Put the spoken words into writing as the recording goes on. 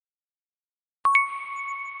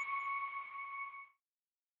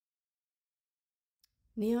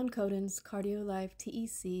Nihon Kohden's CardioLife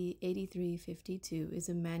TEC 8352 is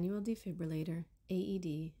a manual defibrillator,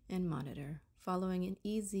 AED, and monitor following an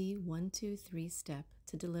EZ 123 step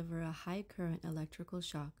to deliver a high current electrical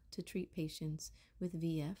shock to treat patients with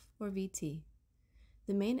VF or VT.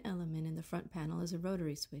 The main element in the front panel is a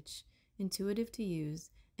rotary switch, intuitive to use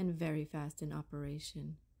and very fast in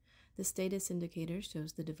operation. The status indicator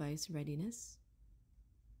shows the device readiness.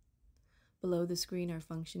 Below the screen are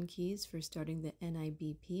function keys for starting the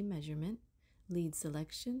NIBP measurement, lead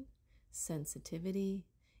selection, sensitivity,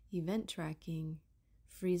 event tracking,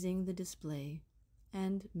 freezing the display,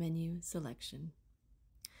 and menu selection,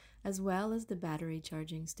 as well as the battery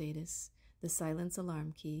charging status, the silence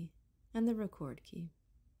alarm key, and the record key.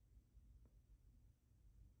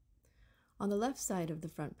 On the left side of the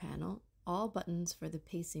front panel, all buttons for the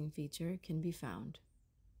pacing feature can be found.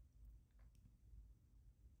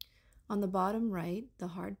 On the bottom right, the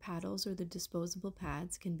hard paddles or the disposable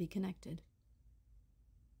pads can be connected.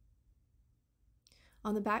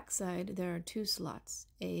 On the back side, there are two slots,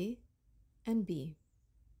 A and B.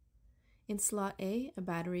 In slot A, a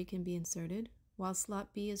battery can be inserted, while slot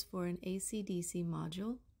B is for an AC/DC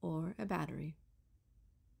module or a battery.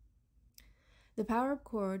 The power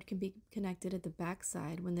cord can be connected at the back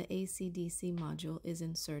side when the AC/DC module is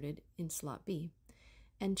inserted in slot B,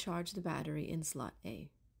 and charge the battery in slot A.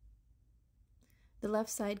 The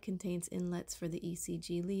left side contains inlets for the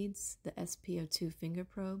ECG leads, the SpO2 finger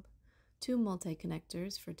probe, two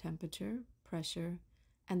multi-connectors for temperature, pressure,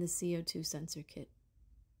 and the CO2 sensor kit,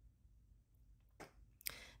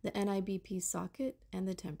 the NIBP socket, and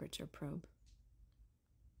the temperature probe.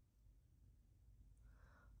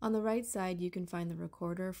 On the right side, you can find the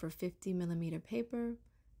recorder for 50mm paper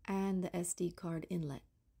and the SD card inlet.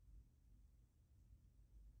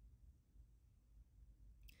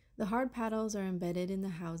 The hard paddles are embedded in the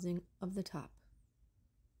housing of the top.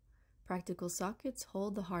 Practical sockets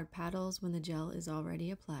hold the hard paddles when the gel is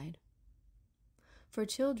already applied. For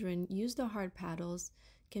children, use the hard paddles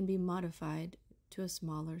can be modified to a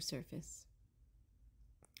smaller surface.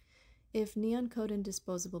 If Nihon Kohden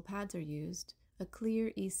disposable pads are used, a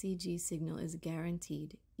clear ECG signal is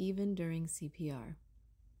guaranteed, even during CPR.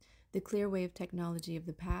 The clear wave technology of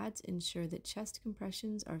the pads ensure that chest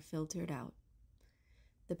compressions are filtered out.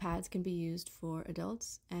 The pads can be used for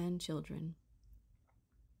adults and children.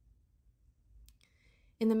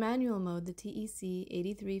 In the manual mode, the TEC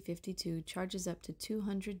 8352 charges up to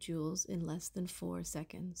 200 joules in less than 4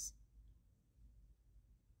 seconds.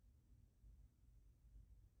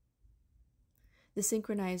 The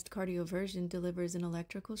synchronized cardioversion delivers an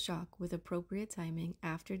electrical shock with appropriate timing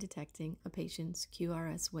after detecting a patient's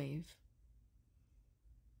QRS wave.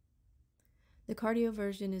 The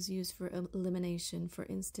cardioversion is used for elimination for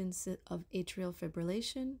instances of atrial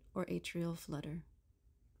fibrillation or atrial flutter.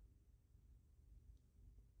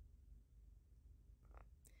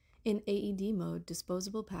 In AED mode,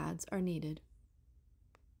 disposable pads are needed.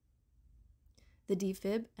 The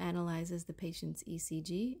defib analyzes the patient's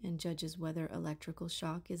ECG and judges whether electrical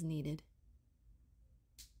shock is needed.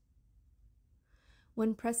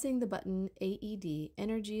 When pressing the button AED,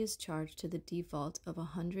 energy is charged to the default of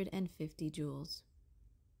 150 joules.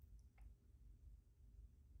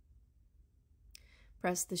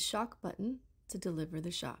 Press the shock button to deliver the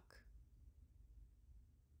shock.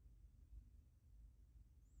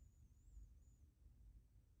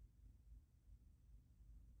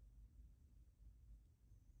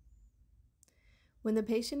 When the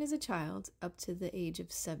patient is a child up to the age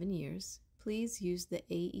of 7 years, please use the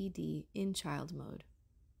AED in child mode.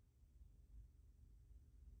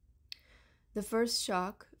 The first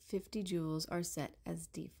shock, 50 joules, are set as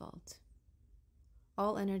default.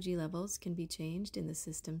 All energy levels can be changed in the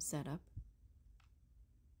system setup.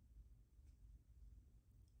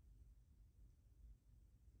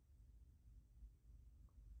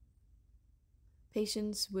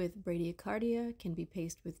 Patients with bradycardia can be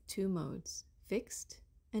paced with two modes, fixed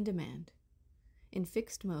and demand. In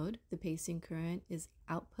fixed mode, the pacing current is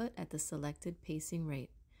output at the selected pacing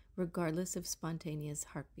rate, regardless of spontaneous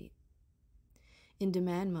heartbeat. In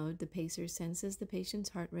demand mode, the pacer senses the patient's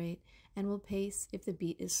heart rate and will pace if the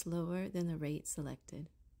beat is slower than the rate selected.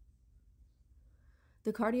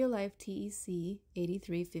 The CardioLife TEC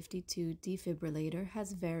 8352 defibrillator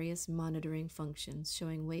has various monitoring functions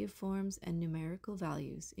showing waveforms and numerical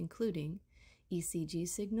values, including ECG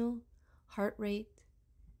signal, heart rate,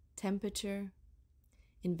 temperature,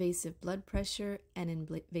 invasive blood pressure and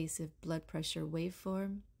invasive blood pressure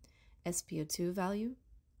waveform, SpO2 value,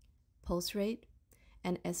 pulse rate,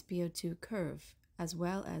 and SpO2 curve, as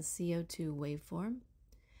well as CO2 waveform,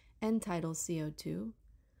 end-tidal CO2,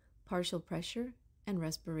 partial pressure, and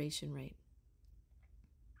respiration rate.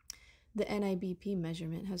 The NIBP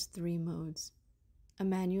measurement has 3 modes: a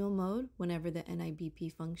manual mode whenever the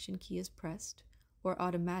NIBP function key is pressed, or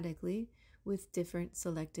automatically with different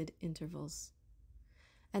selected intervals.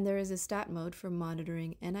 And there is a stat mode for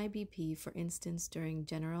monitoring NIBP, for instance during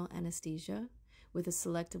general anesthesia, with a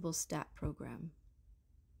selectable stat program.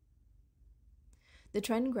 The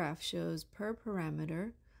trend graph shows per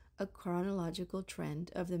parameter a chronological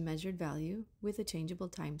trend of the measured value with a changeable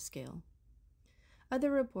time scale.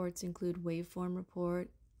 Other reports include waveform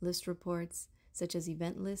report, list reports, such as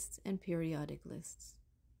event lists and periodic lists.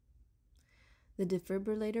 The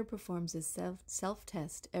defibrillator performs a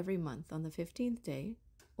self-test every month on the 15th day,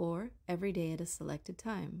 or every day at a selected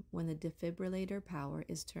time when the defibrillator power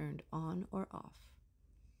is turned on or off.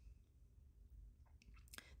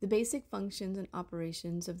 The basic functions and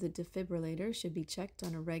operations of the defibrillator should be checked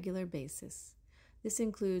on a regular basis. This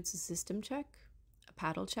includes a system check, a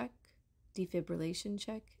paddle check, defibrillation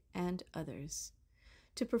check, and others.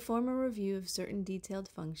 To perform a review of certain detailed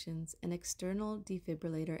functions, an external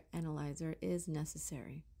defibrillator analyzer is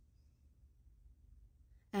necessary.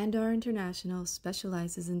 Andar International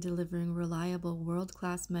specializes in delivering reliable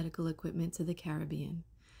world-class medical equipment to the Caribbean.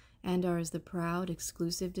 Andar is the proud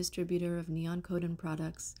exclusive distributor of Nihon Kohden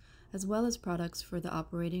products, as well as products for the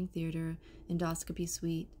operating theater, endoscopy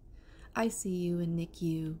suite, ICU and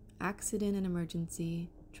NICU, accident and emergency,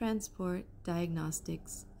 transport,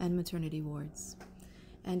 diagnostics, and maternity wards.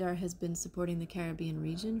 Andar has been supporting the Caribbean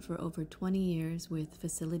region for over 20 years with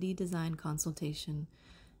facility design consultation,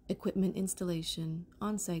 equipment installation,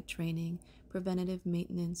 on-site training, preventative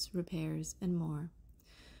maintenance, repairs, and more.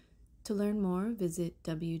 To learn more, visit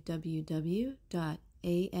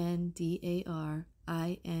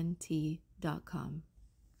www.andarint.com.